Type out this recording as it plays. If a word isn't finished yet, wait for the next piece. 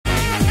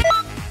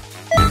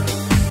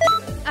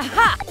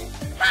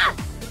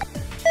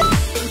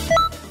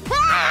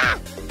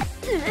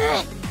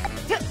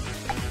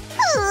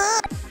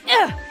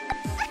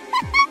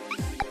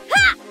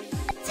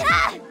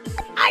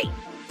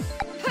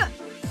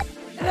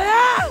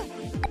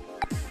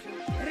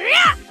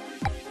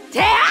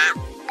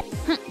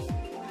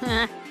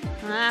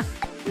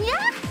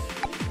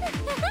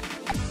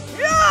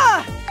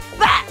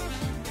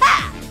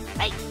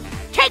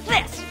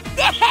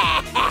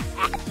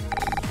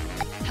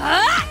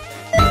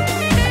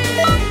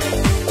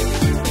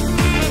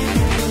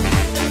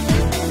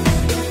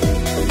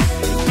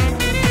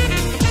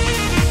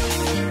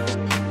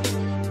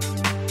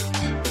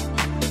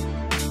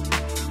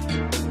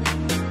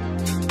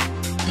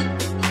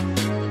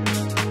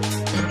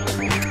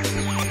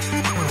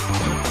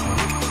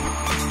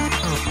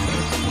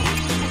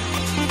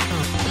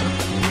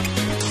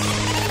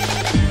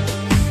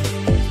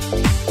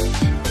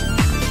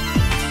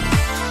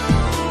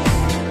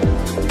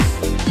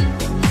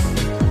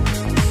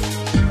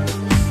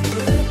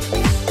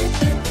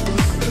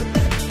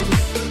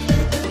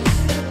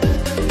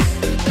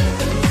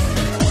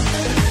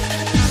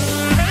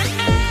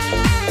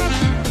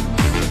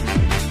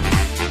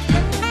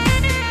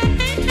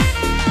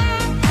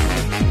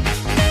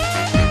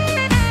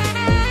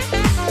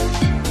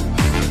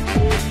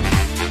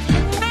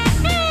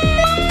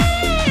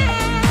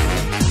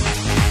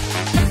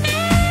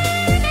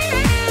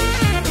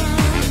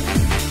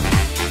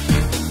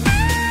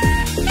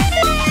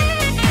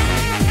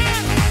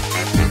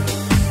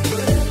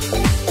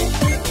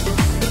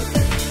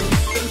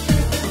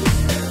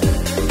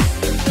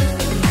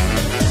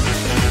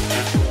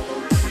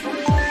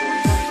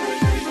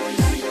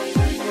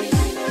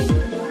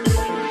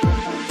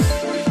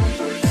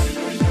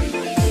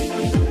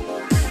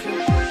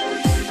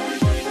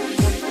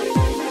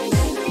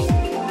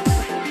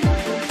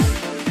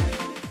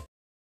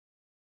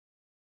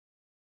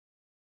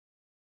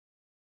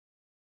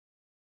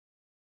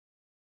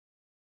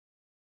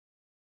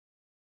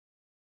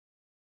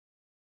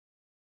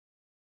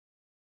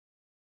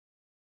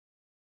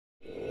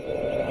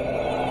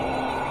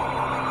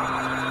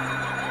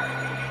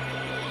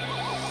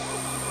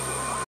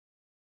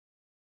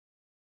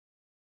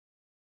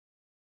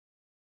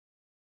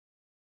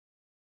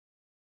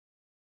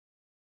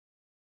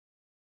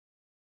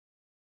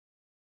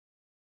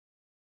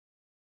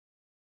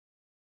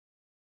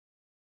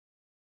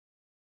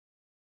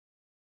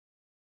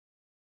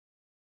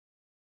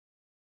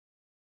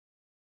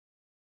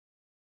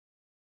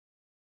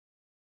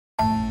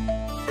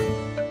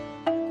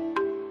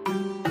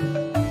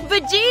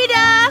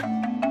Vegeta!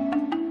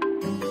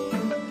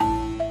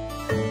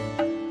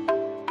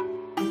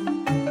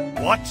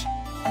 What?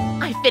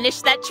 I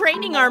finished that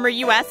training armor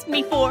you asked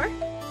me for.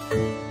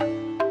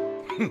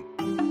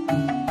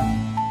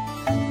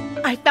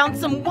 I found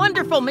some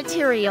wonderful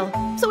material,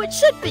 so it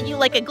should fit you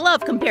like a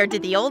glove compared to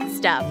the old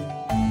stuff.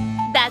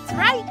 That's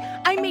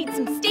right, I made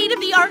some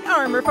state-of-the-art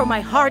armor for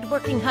my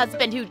hard-working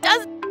husband who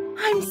does...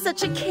 I'm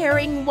such a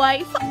caring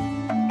wife.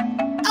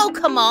 Oh,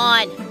 come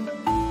on.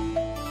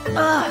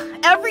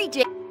 Every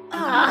day...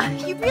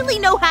 you really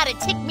know how to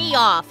tick me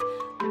off.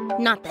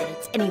 Not that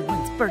it's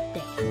anyone's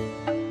birthday.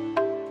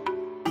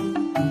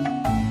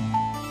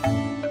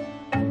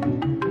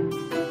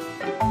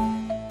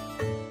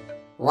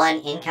 One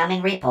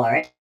incoming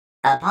report.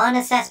 Upon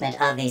assessment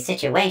of the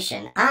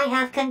situation, I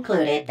have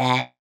concluded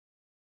that...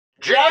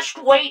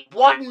 Just wait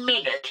 1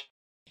 minute.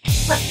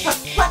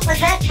 What was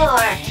that for?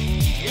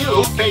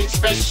 You've been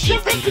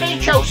specifically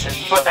chosen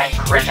for that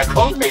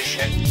critical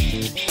mission.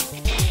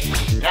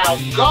 Now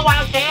go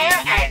out there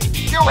and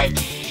do it!